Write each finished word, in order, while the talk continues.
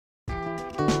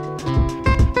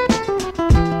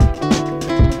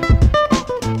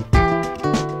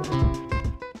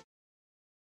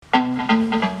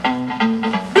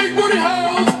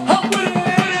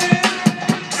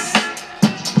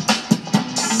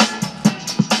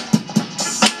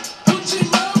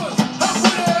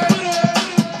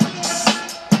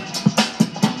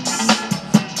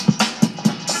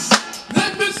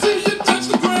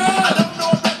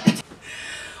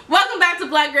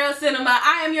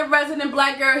I am your resident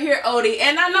black girl here, Odie,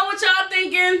 and I know what y'all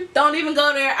thinking. Don't even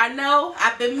go there. I know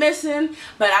I've been missing,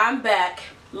 but I'm back.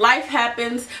 Life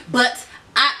happens, but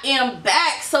I am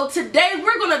back. So today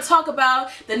we're going to talk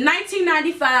about the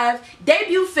 1995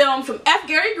 debut film from F.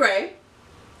 Gary Gray,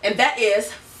 and that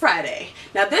is Friday.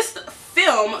 Now this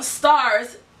film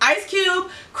stars Ice Cube,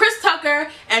 Chris Tucker,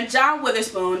 and John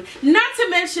Witherspoon. Not to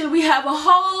mention we have a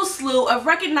whole slew of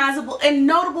recognizable and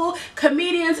notable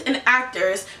comedians and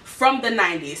actors from the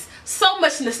 90s. So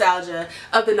much nostalgia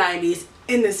of the 90s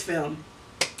in this film.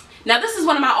 Now this is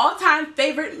one of my all-time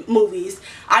favorite movies.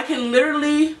 I can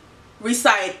literally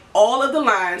recite all of the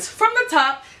lines from the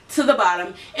top to the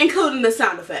bottom, including the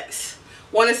sound effects.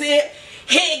 Want to see it?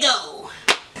 Here you go.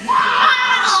 I'm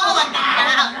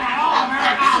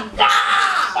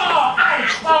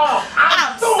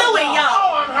suing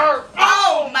y'all.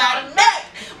 Oh, my neck,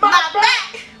 my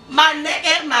back, my neck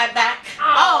and my back.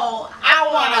 Oh, I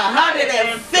want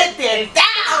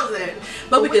 150,000.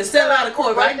 But we can settle out of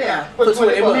court right now for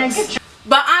 20 bucks.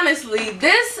 But honestly,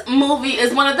 this movie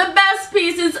is one of the best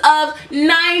pieces of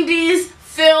 90s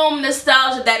film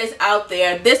nostalgia that is out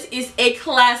there. This is a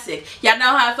classic. Y'all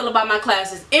know how I feel about my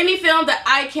classics. Any film that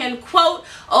I can quote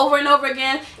over and over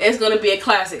again is going to be a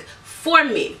classic for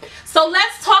me. So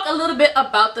let's talk a little bit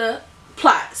about the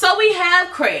plot. So we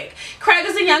have Craig. Craig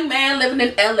is a young man living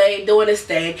in LA doing his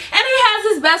thing, and he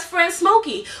has his best friend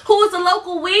Smokey, who is a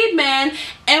local weed man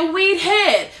and weed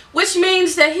head, which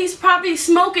means that he's probably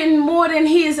smoking more than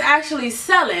he is actually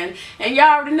selling, and y'all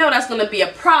already know that's going to be a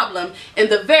problem in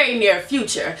the very near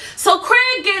future. So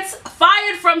Craig gets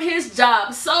fired from his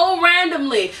job so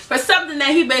randomly for something that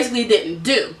he basically didn't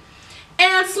do,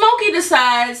 and Smokey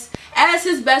decides, as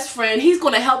his best friend, he's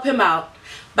going to help him out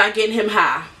by getting him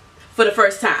high for the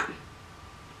first time.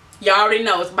 Y'all already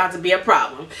know it's about to be a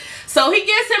problem. So he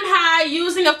gets him high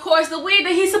using, of course, the weed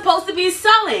that he's supposed to be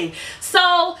selling.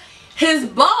 So his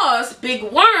boss, Big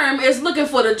Worm, is looking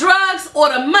for the drugs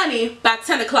or the money by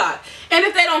 10 o'clock. And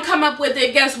if they don't come up with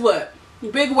it, guess what?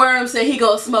 Big Worm said he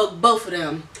gonna smoke both of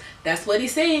them. That's what he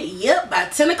said. Yep, by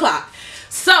 10 o'clock.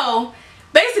 So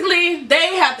basically,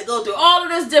 they have to go through all of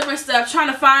this different stuff trying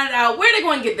to find out where they're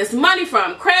going to get this money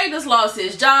from. Craig just lost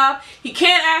his job. He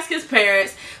can't ask his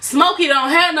parents. Smokey don't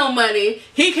have no money.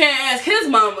 He can't ask his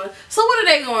mama. So what are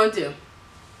they going to do?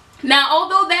 Now,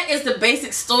 although that is the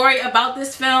basic story about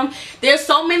this film, there's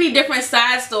so many different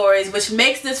side stories which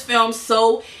makes this film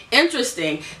so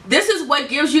interesting. This is what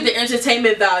gives you the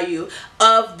entertainment value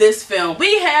of this film.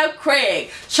 We have Craig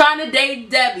trying to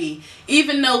date Debbie,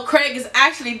 even though Craig is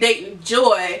actually dating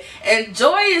Joy, and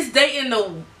Joy is dating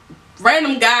the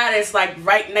random guy that's like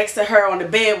right next to her on the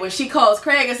bed when she calls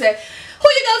Craig and said, "Who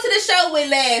you go to the show with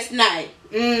last night?"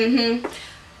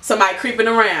 Somebody creeping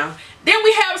around. Then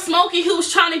we have Smokey,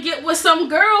 who's trying to get with some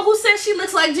girl who says she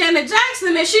looks like Janet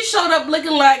Jackson, and she showed up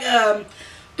looking like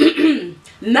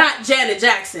not Janet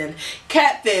Jackson.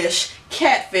 Catfish.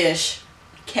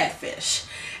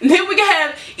 And then we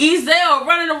have Ezell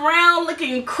running around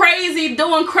looking crazy,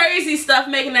 doing crazy stuff,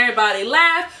 making everybody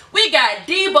laugh. We got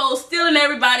Debo stealing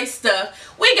everybody's stuff.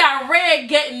 We got Red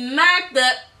getting knocked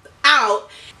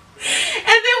out. And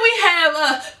then we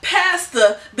have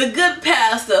Pastor, the good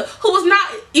pastor, who was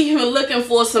not even looking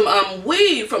for some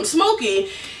weed from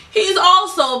Smokey. He's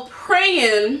also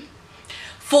praying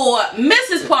for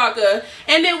Mrs. Parker,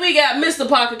 and then we got Mr.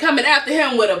 Parker coming after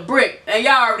him with a brick. And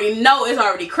y'all already know it's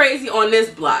already crazy on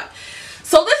this block.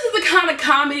 So this is the kind of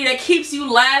comedy that keeps you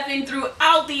laughing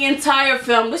throughout the entire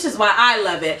film, which is why I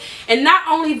love it. And not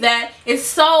only that, it's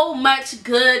so much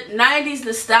good 90s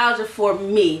nostalgia for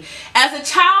me. As a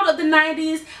child of the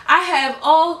 90s, I have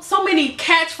so many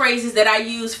catchphrases that I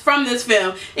use from this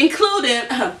film, including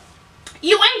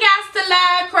 "You ain't got to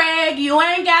lie, Craig, you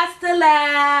ain't got to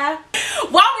lie."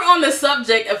 While we're on the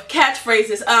subject of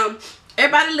catchphrases,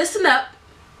 everybody listen up.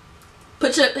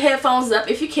 Put your headphones up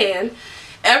if you can.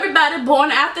 Everybody born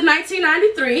after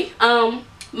 1993,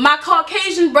 my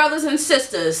Caucasian brothers and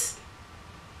sisters,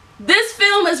 this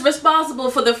film is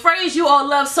responsible for the phrase you all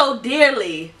love so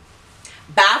dearly.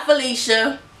 Bye,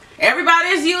 Felicia. Everybody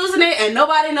is using it and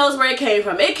nobody knows where it came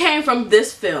from. It came from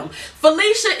this film.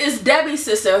 Felicia is Debbie's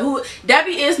sister,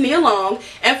 Debbie is Nia Long,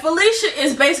 and Felicia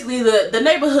is basically the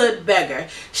neighborhood beggar.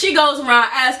 She goes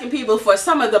around asking people for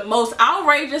some of the most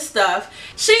outrageous stuff.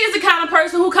 She is the kind of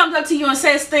person who comes up to you and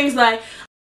says things like,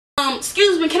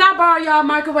 "Excuse me, can I borrow y'all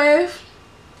microwave?"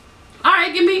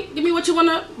 "Alright, give me what you want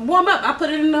to warm up. I'll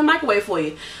put it in the microwave for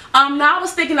you." "Now I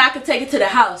was thinking I could take it to the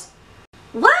house."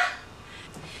 "What?"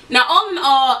 Now, all in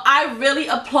all, I really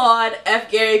applaud F.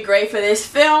 Gary Gray for this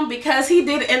film because he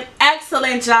did an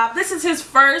excellent job. This is his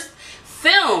first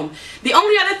film. The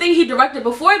only other thing he directed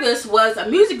before this was a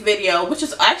music video, which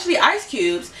is actually Ice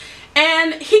Cube's.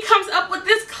 And he comes up with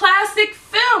this classic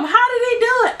film. How did he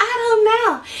do it? I don't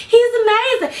know. He's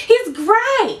amazing. He's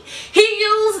great. He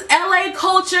used LA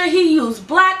culture. He used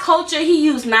black culture. He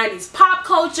used 90s pop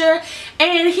culture.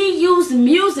 And he used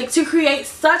music to create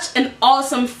such an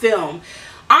awesome film.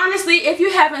 Honestly, if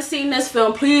you haven't seen this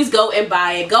film, please go and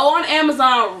buy it. Go on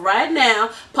Amazon right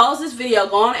now. Pause this video.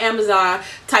 Go on Amazon.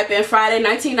 Type in Friday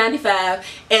 1995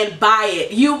 and buy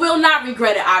it. You will not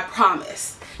regret it. I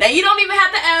promise. Now, you don't even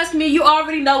have to ask me. You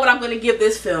already know what I'm going to give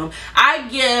this film. I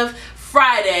give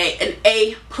Friday an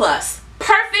A+.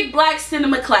 Perfect black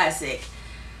cinema classic.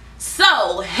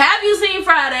 So, have you seen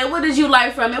Friday? What did you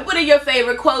like from it? What are your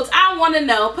favorite quotes? I want to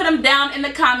know. Put them down in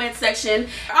the comment section.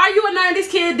 Are you a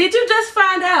 90s kid? Did you just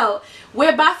find out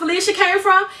where Bye Felicia came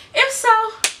from? If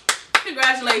so,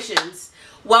 congratulations.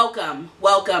 Welcome.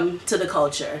 Welcome to the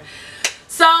culture.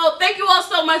 So, thank you all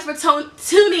so much for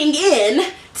tuning in.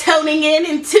 Thank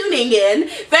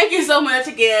you so much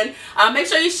again. Make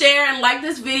sure you share and like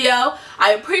this video.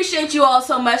 I appreciate you all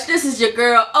so much. This is your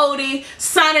girl Odie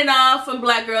signing off from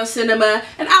Black Girl Cinema,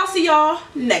 and I'll see y'all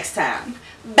next time.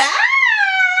 Bye.